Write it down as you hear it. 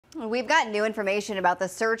We've got new information about the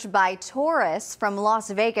search by tourists from Las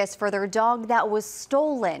Vegas for their dog that was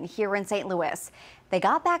stolen here in St. Louis. They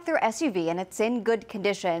got back their SUV and it's in good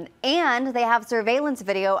condition, and they have surveillance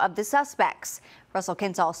video of the suspects. Russell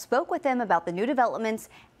Kinsall spoke with them about the new developments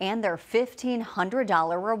and their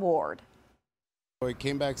 $1,500 reward. It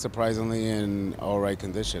came back surprisingly in all right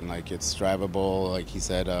condition. Like, it's drivable, like he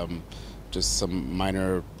said, just some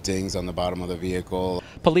minor dings on the bottom of the vehicle.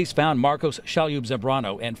 Police found Marcos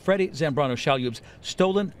Chaljub-Zambrano and Freddy Zambrano-Chaljub's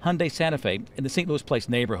stolen Hyundai Santa Fe in the St. Louis Place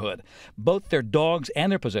neighborhood. Both their dogs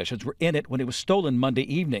and their possessions were in it when it was stolen Monday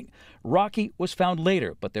evening. Rocky was found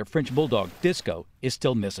later, but their French bulldog, Disko, is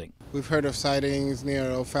still missing. We've heard of sightings near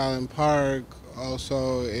O'Fallon Park,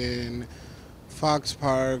 also in Fox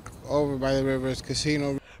Park, over by the Rivers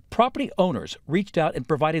Casino. Property owners reached out and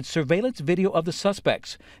provided surveillance video of the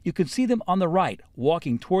suspects. You can see them on the right,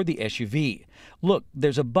 walking toward the SUV. Look,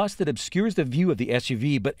 there's a bus that obscures the view of the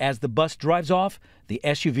SUV, but as the bus drives off, the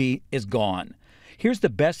SUV is gone. Here's the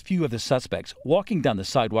best view of the suspects walking down the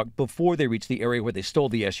sidewalk before they reach the area where they stole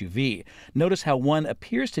the SUV. Notice how one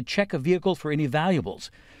appears to check a vehicle for any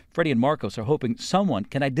valuables. Freddy and Marcos are hoping someone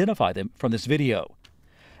can identify them from this video.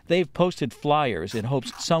 They've posted flyers in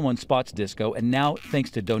hopes someone spots Disko, and now, thanks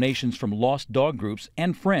to donations from lost dog groups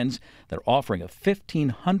and friends, they're offering a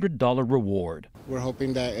 $1,500 reward. We're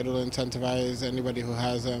hoping that it'll incentivize anybody who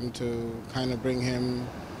has him to kind of bring him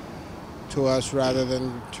to us rather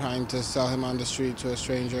than trying to sell him on the street to a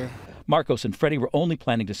stranger. Marcos and Freddy were only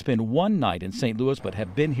planning to spend one night in St. Louis, but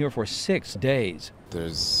have been here for 6 days.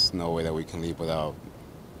 There's no way that we can leave without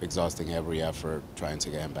exhausting every effort trying to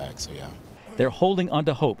get him back, so yeah. They're holding on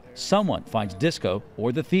to hope someone finds Disko,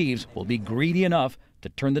 or the thieves will be greedy enough to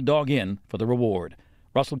turn the dog in for the reward.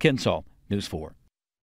 Russell Kinsall, News 4.